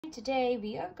Today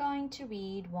we are going to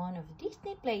read one of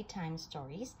Disney Playtime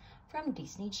stories from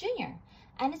Disney Junior,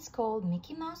 and it's called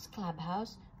Mickey Mouse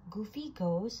Clubhouse, Goofy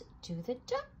Goes to the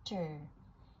Doctor.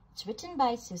 It's written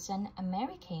by Susan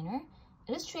Amerikaner,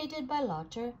 illustrated by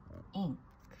Aloud Inc.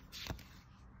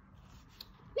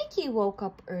 Mickey woke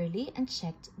up early and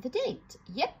checked the date.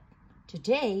 Yep,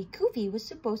 today Goofy was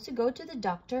supposed to go to the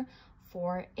doctor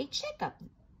for a checkup.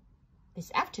 This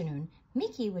afternoon,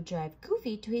 Mickey would drive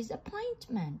Goofy to his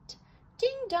appointment.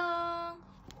 Ding dong!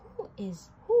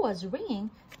 Who was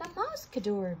ringing the Mouse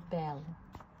bell?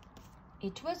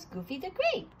 It was Goofy the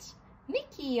Great.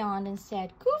 Mickey yawned and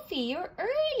said, "Goofy, you're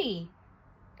early."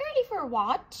 "Early for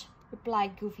what?"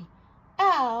 replied Goofy.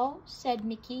 "Oh," said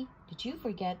Mickey, "did you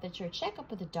forget that your checkup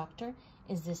with the doctor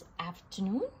is this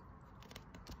afternoon?"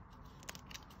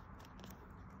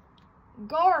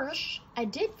 "Gosh, I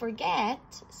did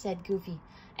forget," said Goofy.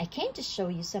 "I came to show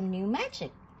you some new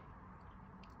magic.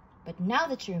 But now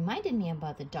that you reminded me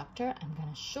about the doctor, I'm going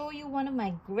to show you one of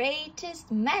my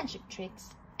greatest magic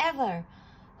tricks ever.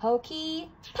 Hokey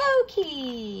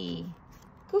pokey!"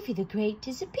 Goofy the Great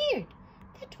disappeared.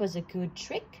 That was a good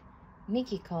trick.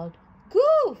 Mickey called,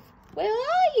 "Goof, where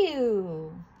are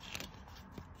you?"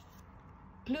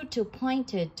 Pluto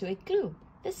pointed to a clue.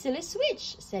 "The silly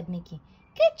switch," said Mickey.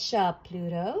 "Good job,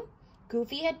 Pluto."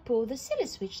 Goofy had pulled the silly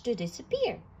switch to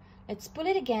disappear. Let's pull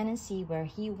it again and see where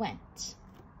he went.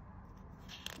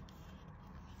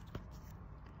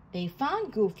 They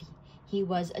found Goofy. He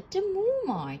was at the Moo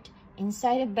Mart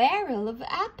inside a barrel of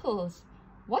apples.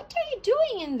 "What are you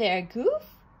doing in there,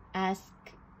 Goof?"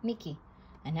 asked Mickey.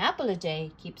 "An apple a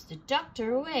day keeps the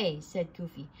doctor away," said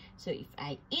Goofy. "So if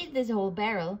I eat this whole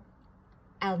barrel,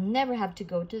 I'll never have to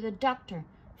go to the doctor."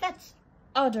 "That's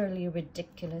utterly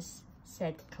ridiculous,"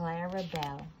 said Clara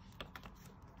Belle.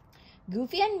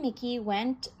 Goofy and Mickey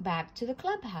went back to the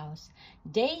clubhouse.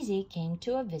 Daisy came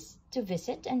to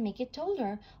visit, and Mickey told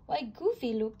her why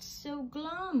Goofy looked so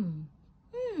glum.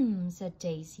 Said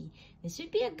Daisy, "This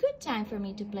would be a good time for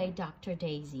me to play Dr.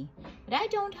 Daisy, but I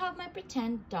don't have my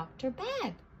pretend doctor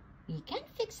bag." "We can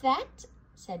fix that,"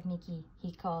 said Mickey.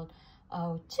 He called,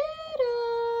 "Oh,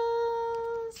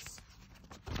 Toodles!"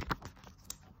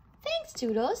 "Thanks,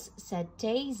 Toodles," said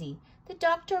Daisy. "The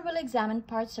doctor will examine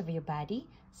parts of your body,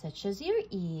 such as your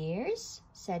ears,"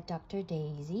 said Dr.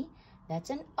 Daisy. "That's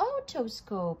an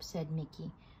otoscope," said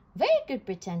Mickey. "Very good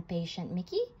pretend patient,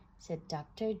 Mickey," said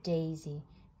Dr. Daisy.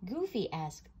 Goofy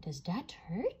asked, "Does that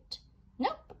hurt?"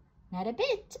 "Nope, not a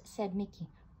bit," said Mickey.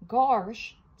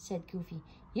 "Gosh," said Goofy,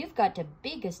 "you've got the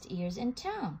biggest ears in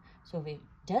town, so if it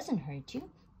doesn't hurt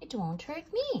you, it won't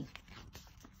hurt me."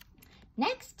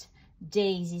 Next,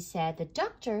 Daisy said the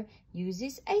doctor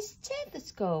uses a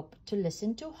stethoscope to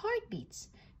listen to heartbeats.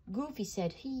 Goofy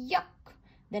said, "Yuck,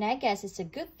 then I guess it's a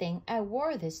good thing I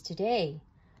wore this today."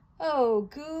 "Oh,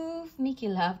 Goof," Mickey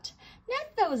laughed.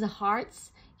 "Not those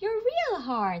hearts, your real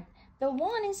heart, the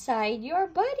one inside your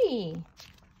body."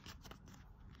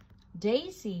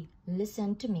 Daisy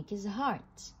listened to Mickey's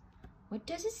heart. "What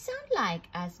does it sound like?"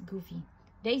 asked Goofy.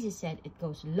 Daisy said, "It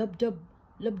goes lub-dub,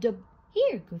 lub-dub."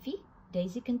 "Here, Goofy,"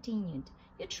 Daisy continued.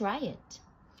 "You try it."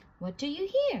 "What do you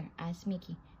hear?" asked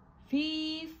Mickey.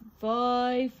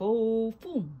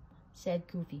 "Fee-fi-fo-foom," said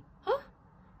Goofy. "Huh?"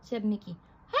 said Mickey.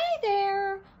 "Hi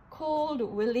there," called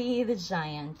Willie the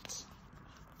Giant.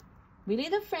 Willie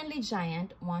the friendly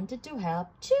giant wanted to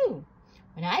help too.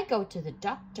 "When I go to the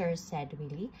doctor," said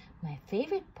Willie, "my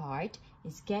favorite part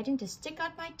is getting to stick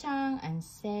out my tongue and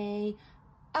say,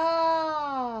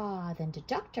 'Ah!' Then the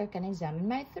doctor can examine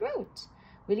my throat."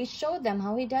 Willie showed them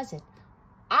how he does it.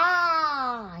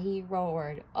 "Ah!" he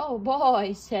roared. "Oh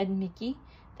boy," said Mickey.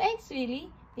 "Thanks,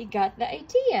 Willie. We got the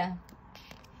idea."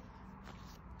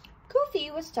 Goofy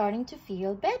was starting to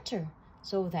feel better.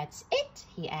 "So that's it?"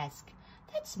 he asked.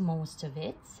 "That's most of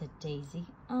it," said Daisy.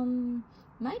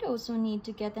 Might also need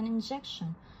to get an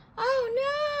injection." "Oh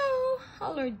no,"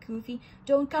 hollered Goofy.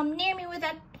 "Don't come near me with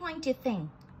that pointy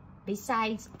thing.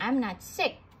 Besides, I'm not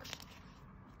sick."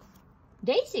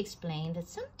 Daisy explained that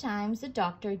sometimes the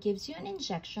doctor gives you an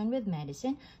injection with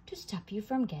medicine to stop you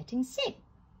from getting sick.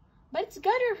 "But it's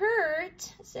gotta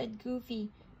hurt," said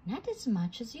Goofy. "Not as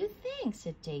much as you think,"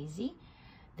 said Daisy.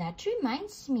 "That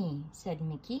reminds me," said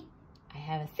Mickey. "I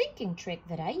have a thinking trick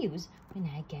that I use when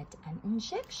I get an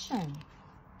injection."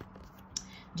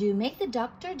 "Do you make the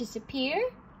doctor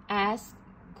disappear?" asked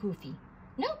Goofy.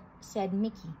 "Nope," said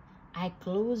Mickey. "I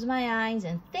close my eyes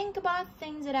and think about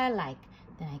things that I like.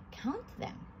 Then I count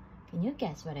them. Can you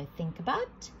guess what I think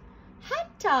about?"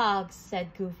 "Hot dogs,"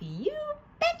 said Goofy. "You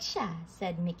betcha,"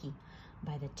 said Mickey.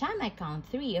 "By the time I count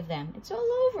 3 of them, it's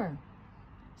all over."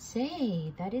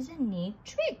 Say, that is a neat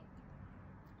trick,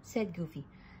 said Goofy.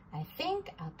 I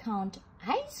think I'll count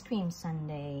ice cream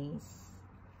sundaes.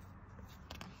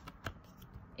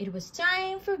 It was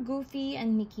time for Goofy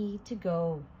and Mickey to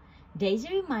go. Daisy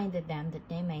reminded them that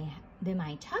they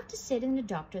might have to sit in the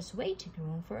doctor's waiting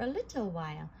room for a little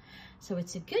while. So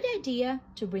it's a good idea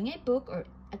to bring a book or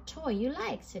a toy you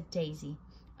like, said Daisy.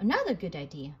 Another good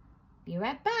idea. Be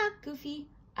right back, Goofy.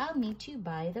 I'll meet you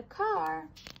by the car.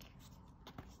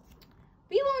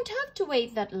 We won't have to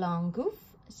wait that long, Goof,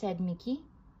 said Mickey.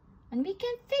 And we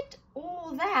can fit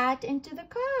all that into the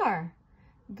car.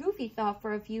 Goofy thought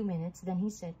for a few minutes, then he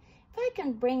said, if I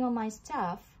can bring all my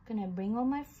stuff, can I bring all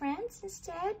my friends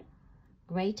instead?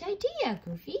 Great idea,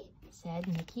 Goofy, said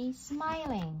Mickey,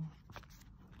 smiling.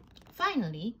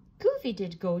 Finally, Goofy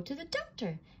did go to the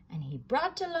doctor, and he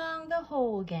brought along the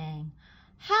whole gang.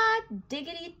 Hot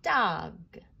diggity dog.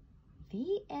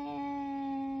 The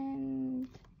end.